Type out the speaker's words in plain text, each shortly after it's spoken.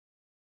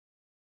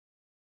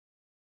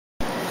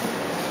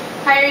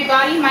Hi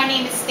everybody, my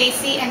name is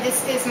Stacy and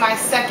this is my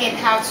second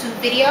how-to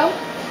video.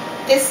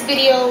 This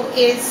video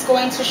is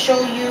going to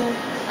show you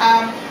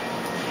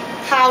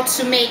how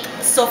to make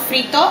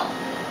sofrito.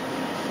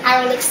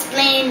 I will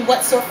explain what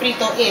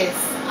sofrito is.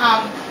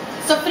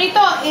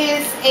 Sofrito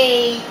is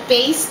a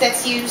base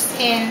that's used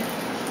in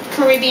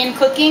Caribbean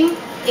cooking.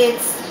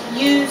 It's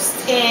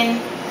used in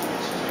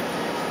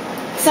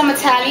some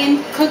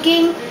Italian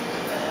cooking.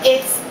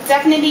 It's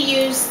definitely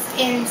used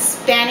in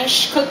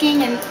Spanish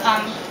cooking, and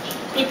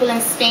people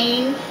in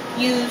Spain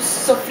use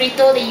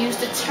sofrito. They use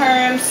the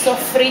term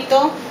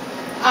sofrito.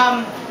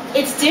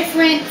 It's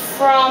different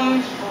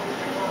from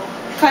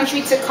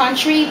country to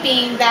country,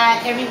 being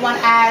that everyone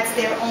adds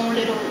their own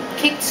little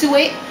kick to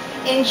it.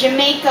 In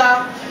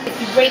Jamaica, if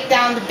you break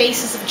down the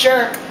basis of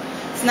jerk,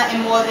 it's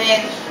nothing more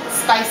than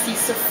spicy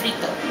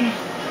sofrito.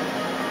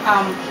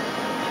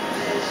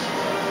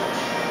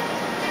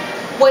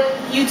 What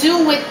you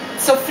do with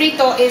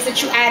sofrito is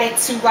that you add it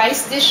to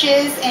rice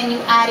dishes and you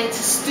add it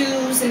to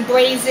stews and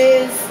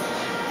braises,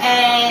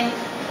 and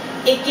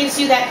it gives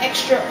you that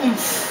extra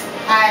oomph.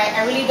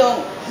 I really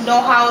don't know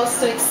how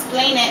else to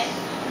explain it.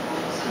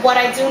 What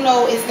I do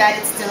know is that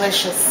it's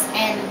delicious,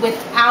 and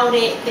without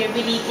it there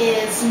really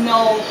is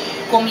no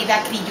Comida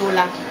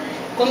Criolla.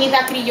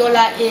 Comida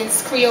Criolla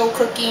is Creole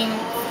cooking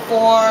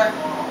for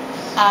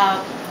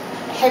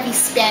heavy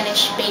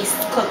Spanish-based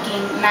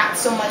cooking, not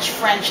so much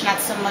French, not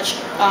so much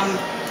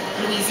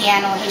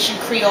Louisiana or Haitian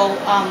Creole,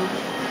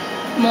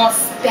 more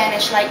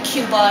Spanish like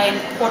Cuba and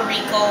Puerto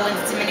Rico and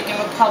the Dominican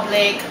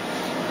Republic,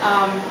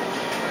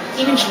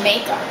 even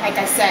Jamaica. Like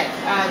I said,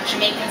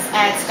 Jamaicans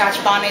add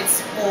Scotch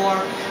bonnets or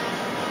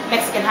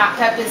Mexican hot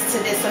peppers to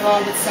this,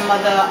 along with some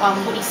other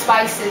woody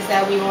spices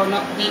that we all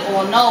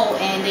know,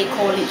 and they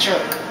call it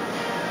jerk,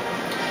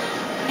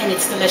 and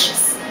it's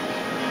delicious.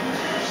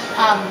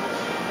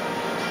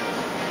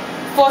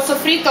 For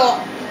sofrito,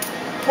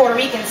 Puerto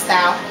Rican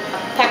style,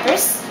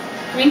 peppers,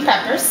 green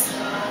peppers,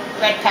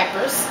 red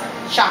peppers,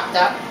 chopped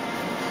up,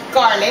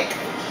 garlic,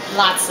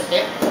 lots of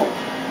it,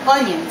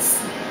 onions.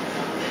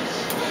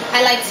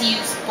 I like to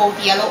use both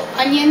yellow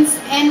onions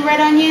and red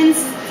onions.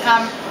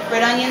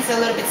 Red onions are a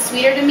little bit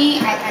sweeter to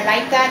me. I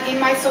like that in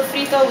my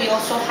sofrito. We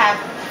also have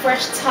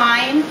fresh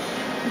thyme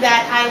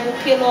that I will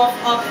peel off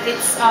of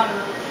its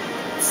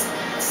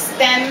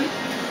stem.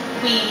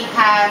 We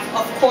have,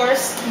 of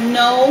course,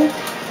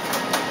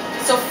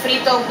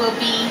 sofrito will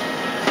be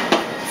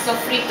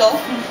sofrito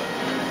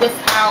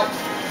without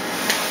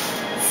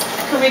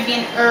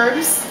Caribbean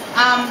herbs.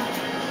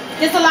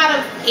 There's a lot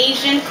of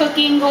Asian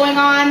cooking going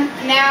on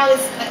now.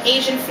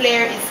 Asian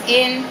flair is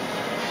in.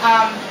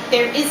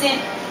 There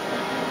isn't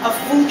a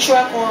food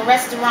truck or a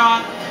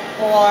restaurant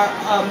or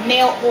a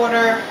mail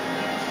order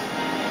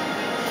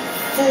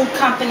food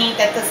company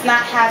that does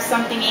not have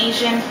something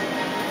Asian,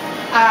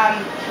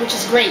 which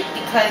is great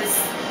because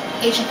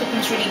Asian cooking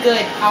is really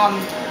good.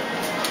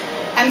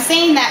 I'm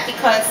saying that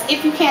because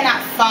if you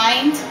cannot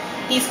find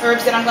these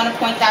herbs that I'm going to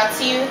point out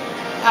to you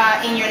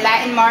in your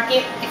Latin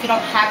market, if you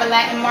don't have a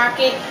Latin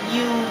market,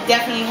 you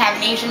definitely have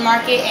an Asian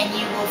market and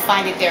you will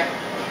find it there.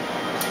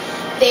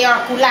 They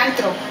are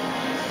culantro.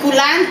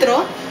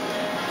 Culantro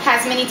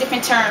has many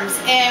different terms,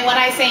 and when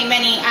I say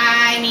many,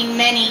 I mean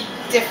many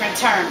different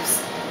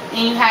terms.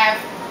 And you have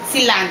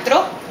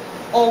cilantro,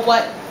 or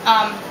what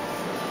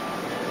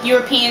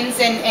Europeans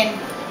and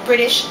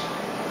British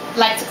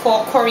like to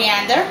call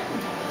coriander.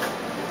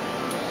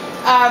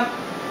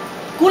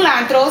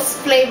 Culantro's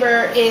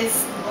flavor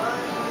is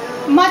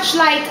much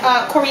like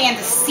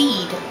coriander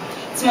seed.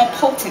 It's more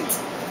potent.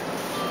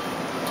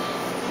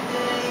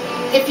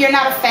 If you're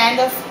not a fan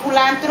of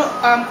culantro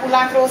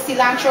or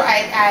cilantro,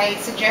 I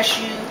suggest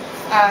you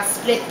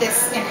split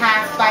this in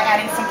half by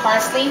adding some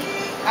parsley.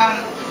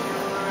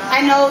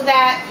 I know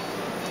that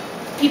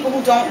people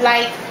who don't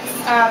like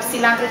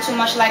cilantro too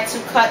much like to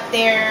cut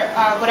their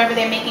whatever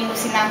they're making with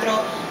cilantro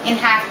in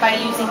half by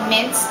using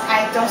mint.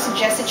 I don't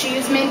suggest that you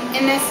use mint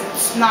in this.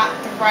 It's not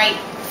the right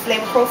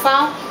flavor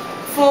profile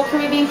for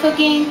Caribbean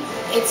cooking.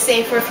 It's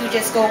safer if you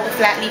just go with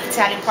flat leaf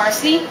Italian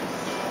parsley.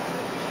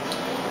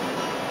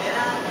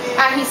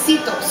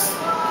 Ajicitos.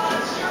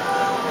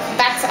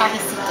 Back to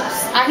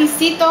ajicitos.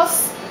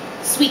 Ajicitos,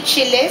 sweet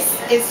chiles,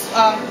 is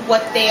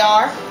what they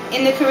are.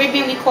 In the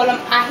Caribbean, we call them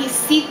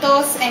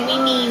ajicitos, and we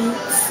mean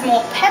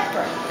small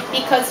pepper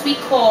because we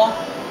call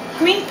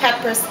green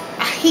peppers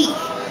ají.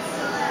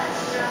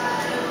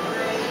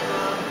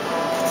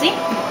 See?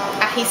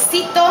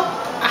 Ajicito,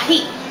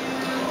 ají.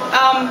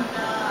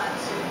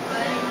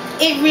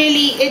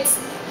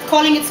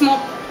 Calling it small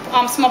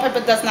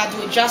pepper does not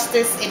do it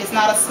justice. It is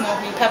not a small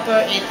green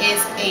pepper. It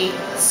is a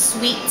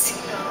sweet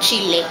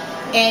chile.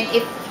 And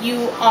if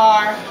you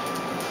are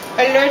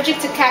allergic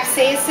to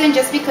capsaicin,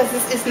 just because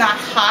this is not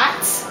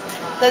hot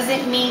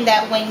doesn't mean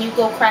that when you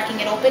go cracking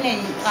it open,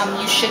 and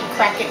you should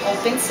crack it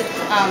open to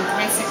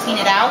rinse and clean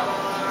it out,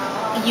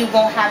 you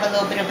won't have a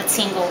little bit of a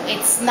tingle.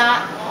 It's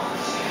not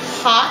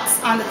hot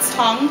on the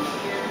tongue,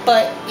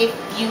 but if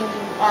you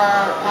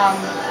are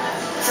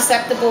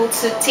susceptible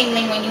to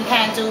tingling when you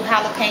handle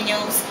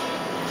jalapenos,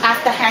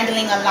 after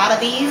handling a lot of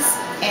these,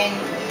 and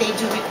they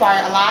do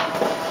require a lot.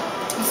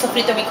 The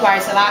sofrito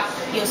requires a lot.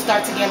 You'll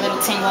start to get a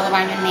little tingle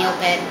around your nail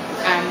bed,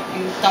 and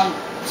don't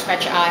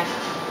scratch your eye.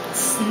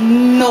 It's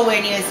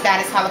nowhere near as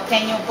bad as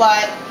jalapeno,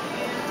 but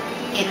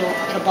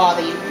it'll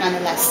bother you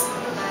nonetheless.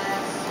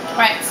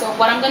 Alright, so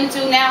what I'm going to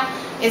do now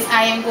is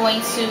I am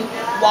going to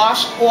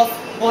wash off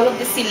all of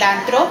the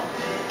cilantro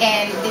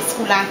and this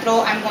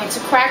culantro. I'm going to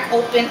crack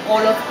open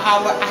all of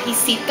our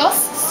ajicitos,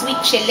 sweet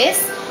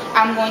chilies.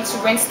 I'm going to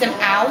rinse them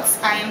out.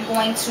 I am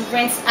going to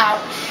rinse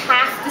out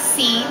half the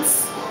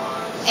seeds,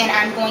 and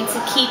I'm going to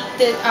keep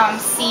the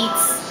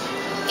seeds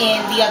in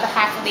the other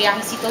half of the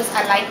ajicitos.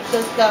 I like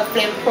the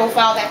flavor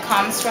profile that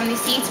comes from the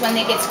seeds when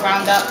they get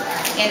ground up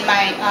in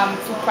my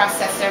food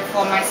processor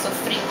for my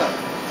sofrito.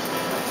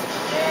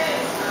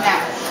 Now,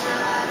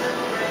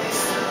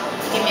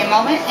 give me a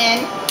moment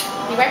and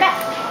be right back.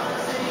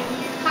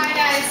 Hi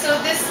guys, so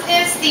this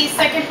is the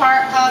second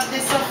part of the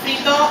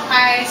sofrito.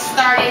 I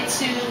started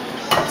to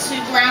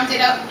ground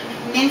it up,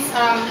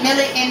 mill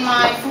it in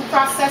my food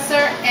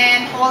processor,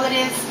 and all it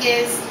is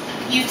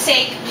you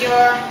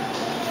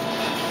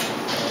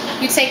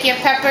take your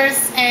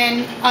peppers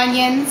and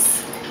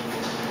onions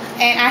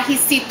and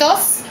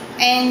ajicitos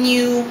and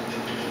you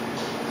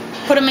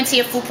put them into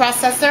your food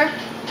processor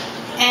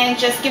and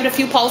just give it a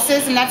few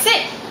pulses, and that's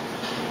it.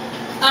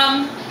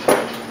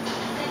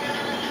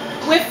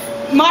 With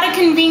modern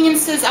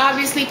conveniences,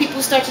 obviously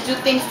people start to do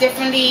things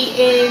differently.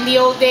 In the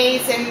old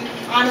days, and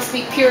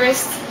honestly,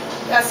 purists,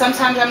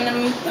 sometimes I'm in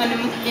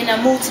a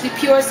mood to be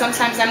pure,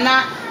 sometimes I'm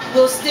not.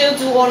 We'll still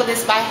do all of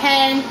this by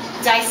hand.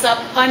 Dice up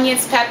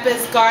onions,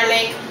 peppers,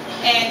 garlic,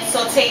 and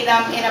saute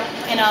them in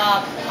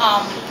a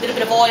little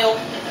bit of oil.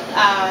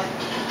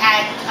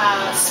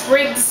 Add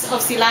sprigs of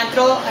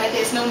cilantro.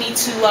 There's no need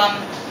to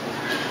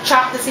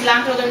chop the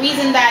cilantro. The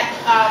reason that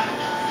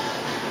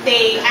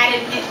they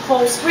added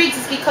whole sprigs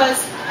is because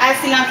as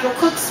cilantro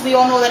cooks, we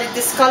all know that it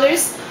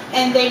discolors,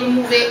 and they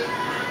remove it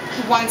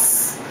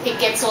once it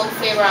gets all the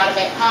flavor out of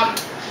it.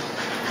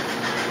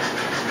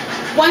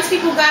 Once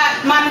people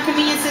got modern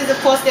conveniences, of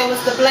course, there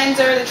was the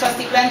blender, the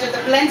trusty blender.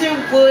 The blender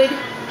would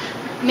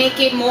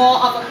make it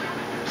more of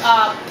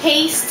a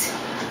paste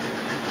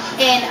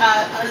and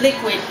a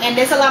liquid, and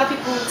there's a lot of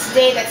people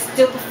today that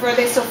still prefer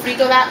their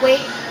sofrito that way.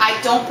 I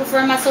don't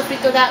prefer my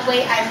sofrito that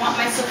way. I want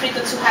my sofrito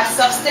to have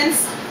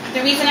substance.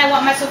 The reason I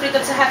want my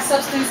sofrito to have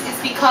substance is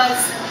because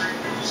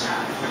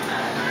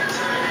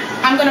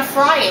I'm gonna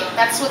fry it.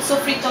 That's what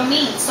sofrito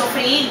means.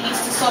 Sofreír means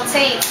to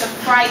saute, to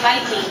fry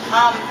lightly.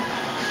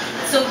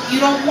 So you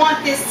don't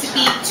want this to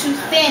be too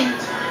thin,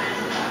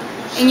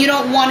 and you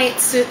don't want it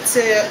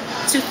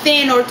too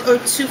thin or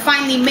too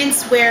finely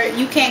minced where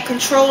you can't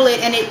control it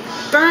and it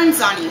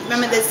burns on you.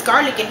 Remember, there's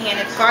garlic in here,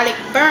 and if garlic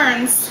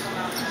burns,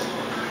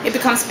 it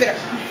becomes bitter.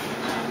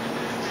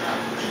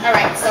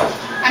 Alright, so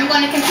I'm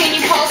going to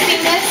continue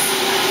pulsing this.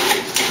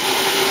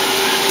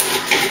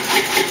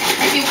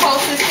 A few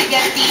pulses to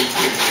get the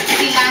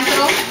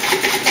cilantro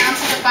down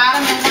to the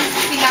bottom, and once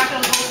the cilantro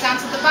goes down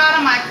to the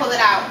bottom, I pull it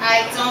out.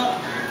 I don't,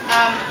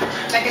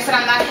 like I said,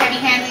 I'm not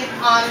heavy-handed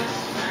on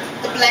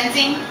the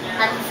blending.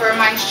 I prefer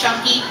mine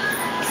chunky.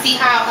 See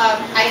how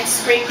I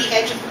scrape the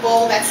edge of the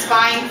bowl? That's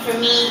fine for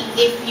me.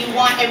 If you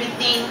want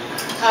everything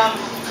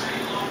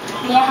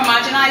more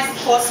homogenized,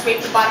 of course, scrape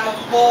the bottom of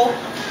the bowl.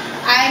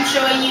 I am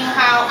showing you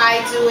how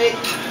I do it.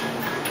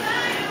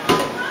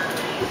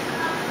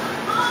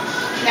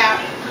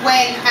 Now,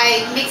 when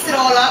I mix it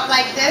all up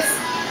like this,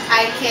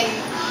 I can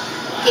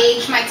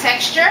gauge my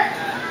texture,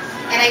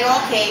 and I go,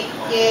 okay,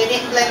 you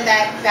didn't blend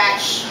that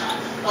batch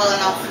well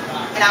enough,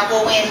 and I'll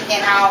go in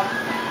and I'll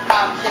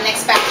the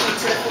next batch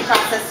into the food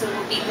processor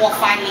will be more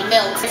finely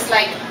milled. It's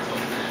like a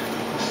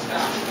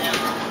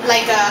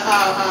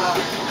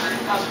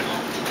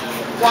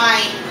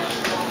wine.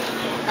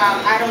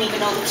 I don't even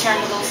know the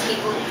term of those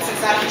people, since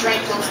I don't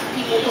drink. Those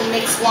people who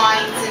mix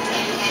wines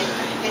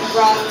and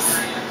rums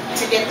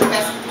to get the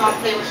best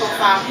flavor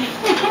profile.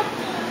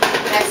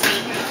 That's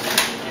me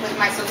with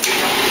my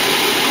sofrito.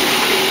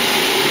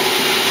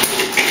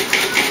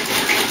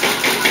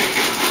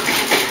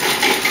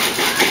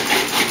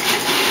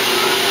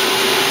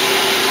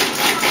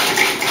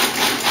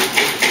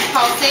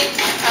 Pulse it.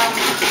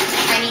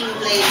 I need new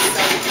blades,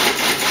 so.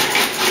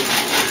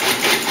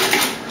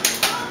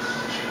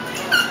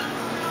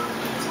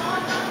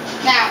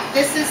 Now,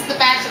 this is the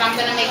batch that I'm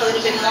going to make a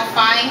little bit more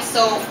fine,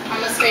 so I'm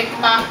going to scrape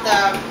off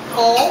the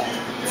bowl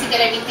to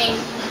get everything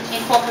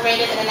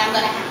incorporated, and then I'm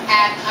going to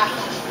add a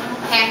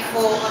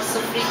handful of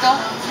sofrito,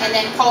 and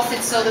then pulse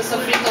it so the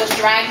sofrito is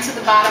dragged to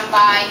the bottom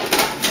by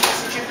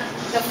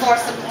the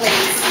force of the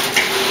blades.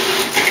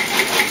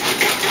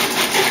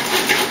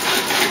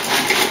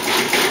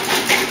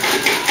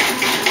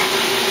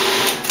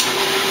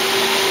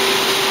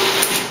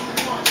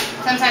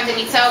 Sometimes it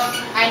needs help.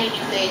 I need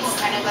new blades.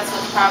 I know that's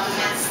what the problem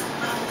is.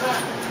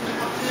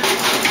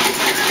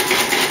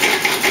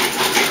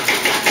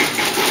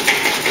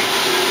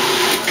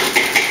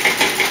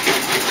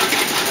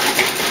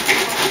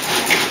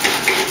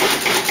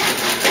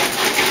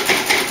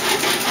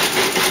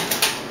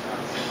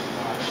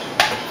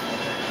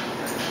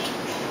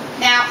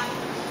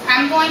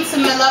 going to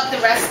mill up the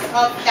rest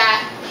of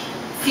that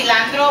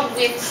cilantro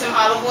with some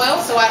olive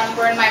oil so I don't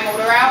burn my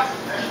motor out,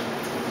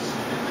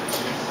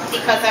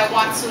 because I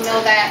want to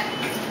mill that,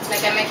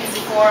 like I mentioned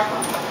before,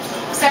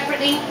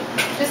 separately,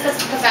 just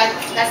because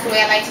that's the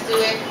way I like to do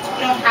it.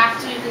 You don't have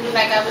to. You can do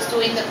like I was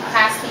doing the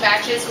past two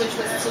batches, which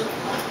was to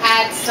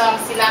add some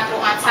cilantro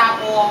on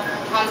top or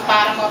on the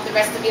bottom of the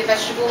rest of your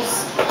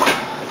vegetables.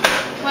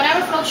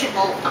 Whatever floats your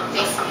boat,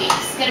 basically.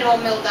 Just get it all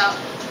milled up.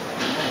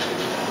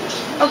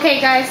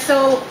 Okay guys,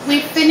 so we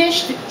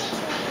finished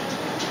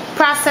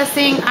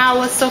processing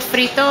our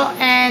sofrito,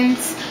 and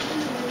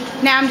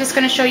now I'm just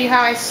going to show you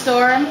how I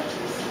store them.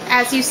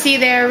 As you see,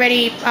 they're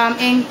already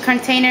in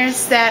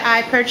containers that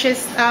I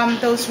purchased,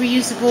 those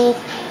reusable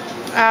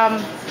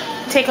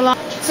take-along.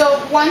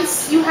 So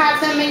once you have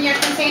them in your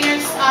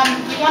containers,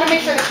 you want to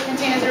make sure that your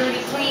containers are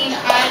really clean.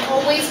 I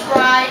always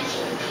buy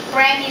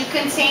brand new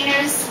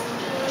containers,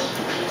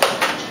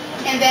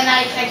 and then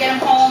I get them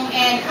home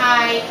and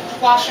I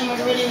wash them with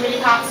really, really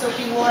hot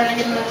soapy water and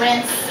give them a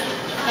rinse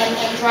and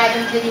dry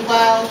them really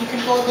well. You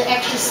can go the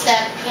extra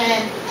step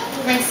and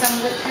rinse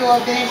them with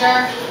pure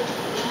vinegar.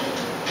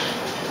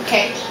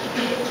 Okay,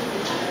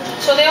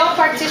 so they're all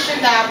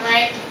partitioned out,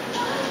 right?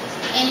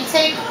 And you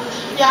take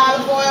your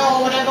olive oil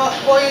or whatever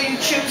oil you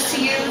choose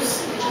to use.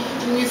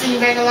 I'm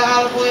using regular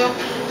olive oil.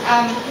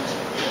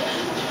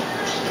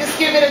 Just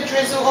give it a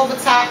drizzle over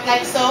top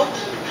like so.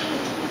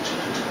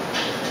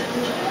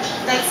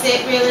 That's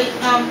it, really.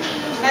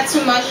 Not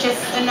too much,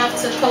 just enough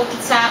to coat the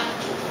top.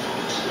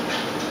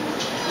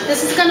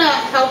 This is gonna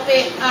help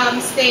it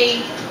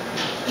stay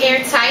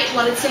airtight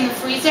while it's in the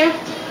freezer.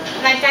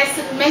 Like I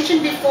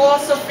mentioned before,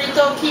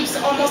 sofrito keeps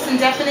almost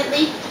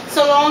indefinitely,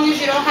 so long as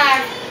you don't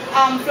have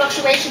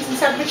fluctuations in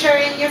temperature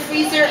in your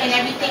freezer and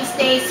everything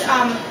stays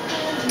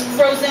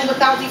frozen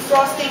without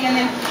defrosting and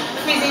then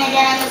freezing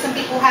again. I know some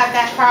people have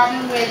that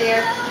problem where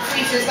their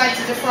freezers like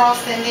to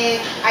defrost and their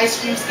ice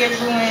creams get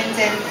ruined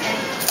and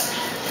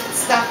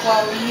stuff.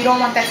 Well, you don't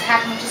want that to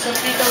happen with your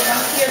sofrito.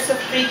 Once your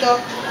sofrito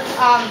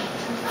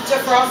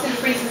defrosts and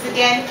freezes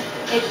again,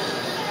 it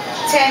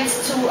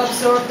tends to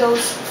absorb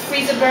those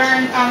freezer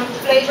burn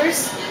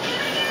flavors.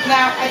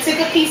 Now, I took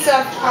a piece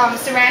of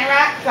saran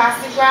wrap,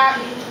 plastic wrap,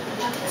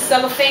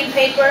 cellophane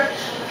paper,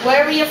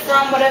 wherever you're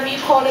from, whatever you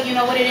call it, you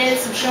know what it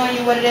is. I'm showing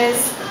you what it is.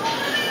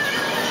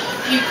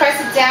 You press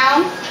it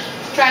down,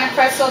 trying to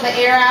press all the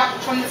air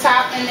out from the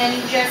top, and then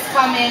you just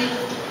come in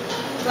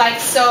like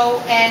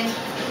so and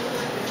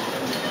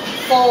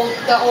fold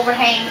the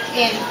overhang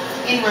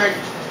inward.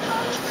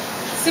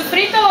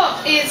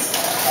 Sofrito is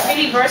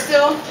really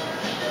versatile.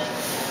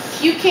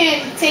 You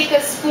can take a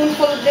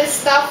spoonful of this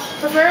stuff,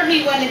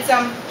 preferably when it's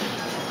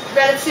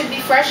relatively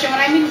fresh. And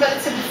when I mean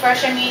relatively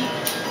fresh, I mean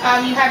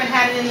you haven't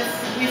had it in the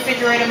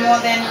refrigerator more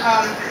than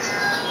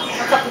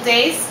a couple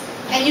days.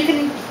 And you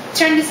can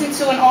turn this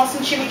into an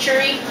awesome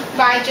chimichurri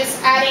by just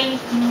adding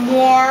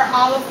more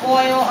olive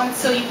oil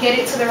until you get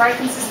it to the right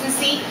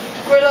consistency.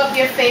 Grill up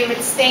your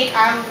favorite steak.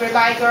 I'm a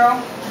ribeye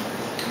girl,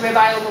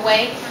 ribeye all the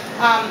way,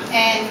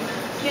 and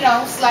you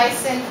know,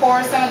 slice and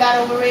pour some of that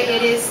over it.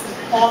 It is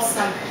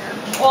awesome.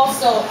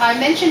 Also, I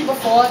mentioned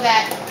before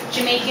that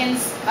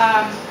Jamaicans,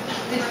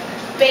 the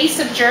base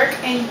of jerk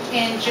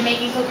in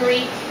Jamaican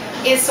cookery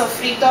is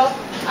sofrito.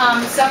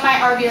 Some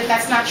might argue that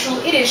that's not true.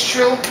 It is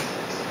true.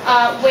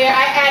 Where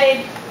I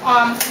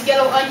added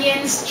yellow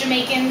onions,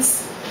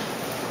 Jamaicans,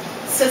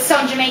 so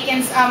some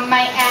Jamaicans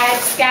might add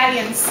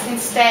scallions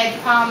instead.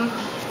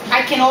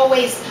 I can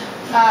always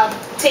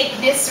take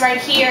this right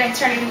here and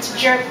turn it into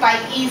jerk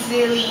by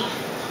easily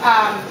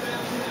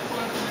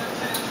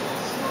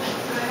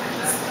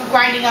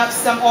grinding up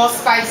some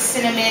allspice,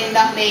 cinnamon,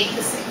 nutmeg,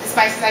 the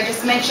spices I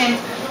just mentioned,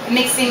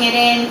 mixing it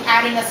in,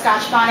 adding a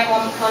Scotch bonnet, or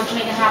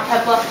Jamaican hot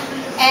pepper.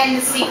 And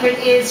the secret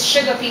is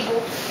sugar,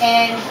 people.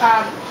 And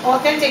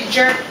authentic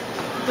jerk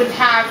would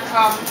have,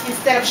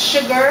 instead of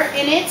sugar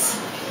in it,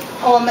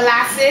 or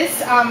molasses,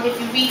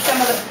 if you read some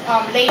of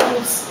the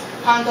labels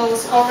on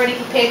those already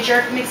prepared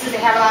jerk mixes, they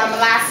have a lot of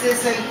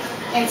molasses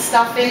and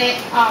stuff in it.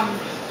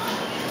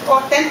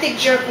 Authentic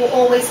jerk will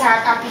always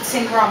have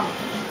Appleton rum.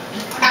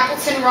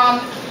 Appleton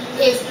rum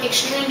is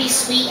extremely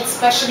sweet,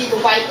 especially the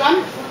white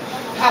one,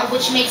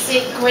 which makes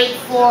it great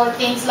for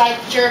things like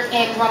jerk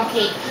and rum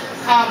cake.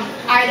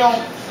 I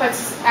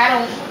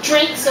don't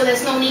drink, so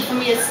there's no need for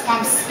me to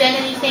spend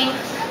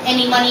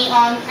any money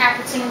on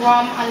Appleton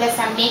rum unless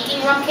I'm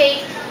making rum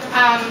cake.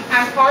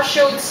 I'm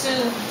partial to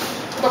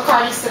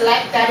Bacardi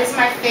Select. That is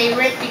my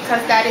favorite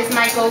because that is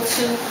my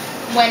go-to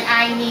when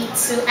I need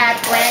to add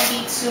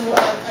brandy to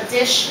a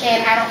dish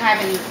and I don't have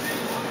any.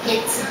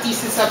 It's a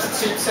decent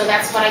substitute, so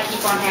that's what I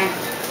keep on hand.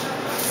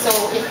 So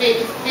if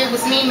it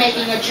was me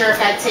making a jerk,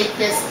 I'd take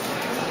this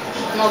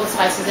and all the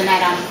spices and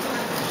add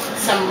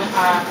some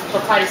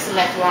Bacardi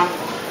Select rum,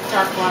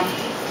 dark rum.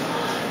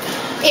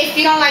 If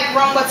you don't like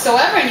rum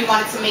whatsoever and you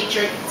wanted to make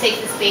jerk, take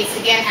this base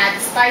again, add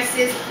the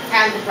spices,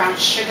 add the brown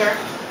sugar,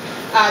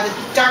 the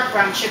dark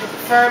brown sugar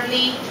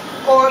preferably,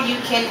 or you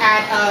can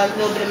add a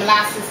little bit of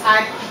molasses.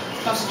 I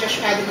don't suggest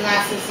you add the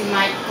molasses, you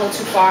might go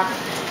too far.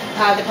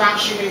 The brown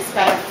sugar is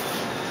better.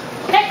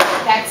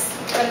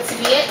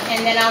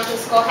 then I'll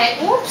just go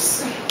ahead,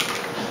 oops,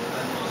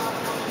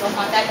 don't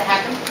want that to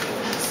happen.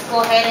 Just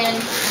go ahead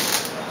and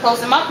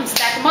close them up and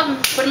stack them up and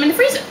put them in the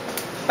freezer.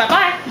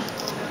 Bye-bye.